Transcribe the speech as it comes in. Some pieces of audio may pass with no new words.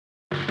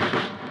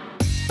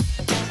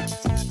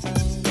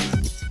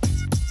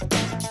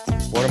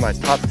my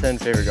top 10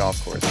 favorite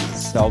golf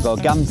courses. So I'll go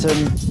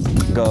Gampton,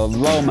 go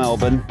Royal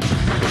Melbourne.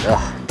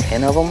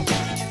 10 of them?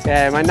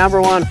 Yeah, my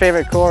 #1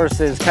 favorite course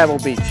is Pebble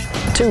Beach.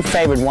 Two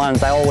favorite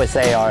ones I always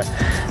say are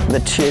the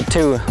two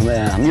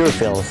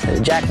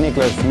Muirfields, Jack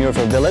Nicklaus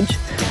Muirfield Village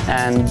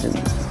and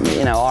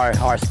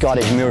our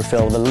Scottish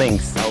Muirfield, the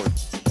Links. I would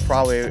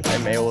probably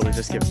am able to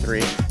just give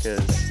 3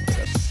 because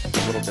that's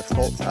a little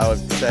difficult. I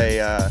would say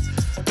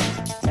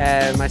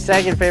my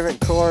second favorite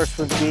course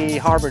would be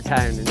Harbour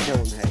Town in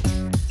Hilton Head.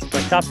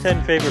 My top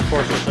 10 favorite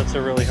courses, that's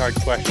a really hard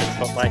question,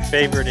 but my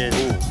favorite is...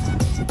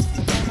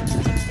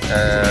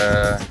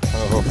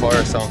 I'll go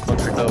Firestone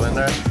Country Club in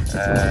there,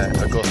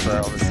 Augusta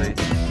obviously,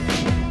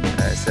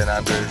 St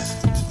Andrews.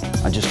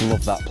 I just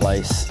love that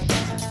place.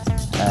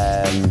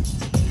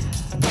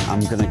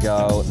 I'm going to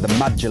go the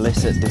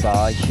Majlis at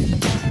Dubai,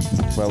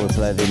 where we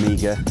play the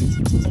Amiga.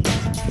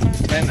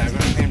 10, I'm going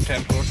to name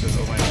 10 courses,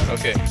 oh my god.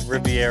 Okay.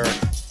 Riviera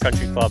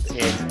Country Club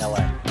in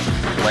LA.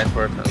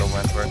 Wentworth, I love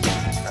Wentworth.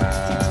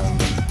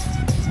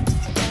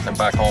 And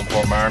back home,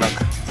 Port Marnock.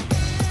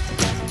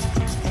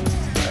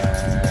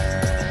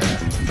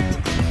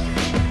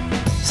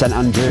 St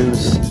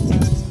Andrews.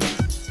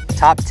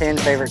 Top 10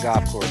 favorite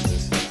golf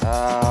courses.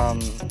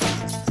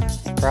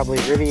 Probably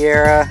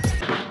Riviera.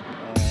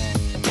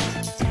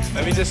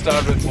 Let me just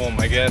start with home,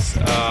 I guess.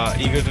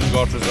 Eagleton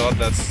Golf Resort,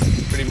 that's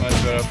pretty much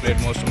where I played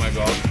most of my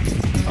golf.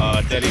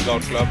 Delhi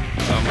Golf Club,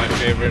 my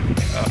favorite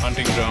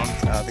hunting ground.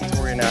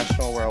 Victoria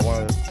National, where I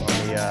won on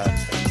the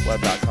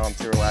web.com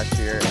tour last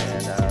year,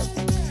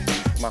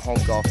 and my home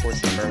golf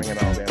course in Birmingham,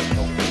 Alabama.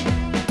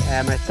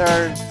 My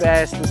third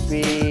best would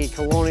be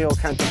Colonial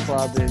Country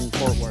Club in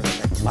Fort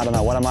Worth. I don't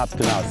know, what am I up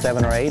to now,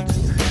 7 or 8?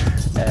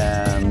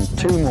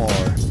 2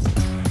 more.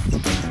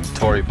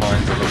 Torrey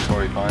Pines, I love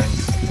Torrey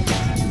Pines.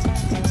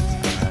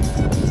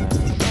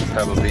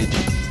 Pebble Beach,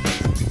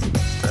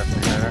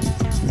 definitely there.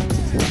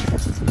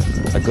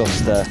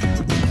 Augusta,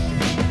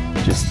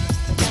 just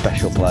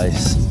special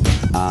place.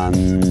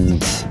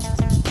 And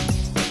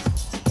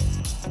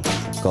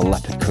go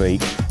Leopard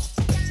Creek.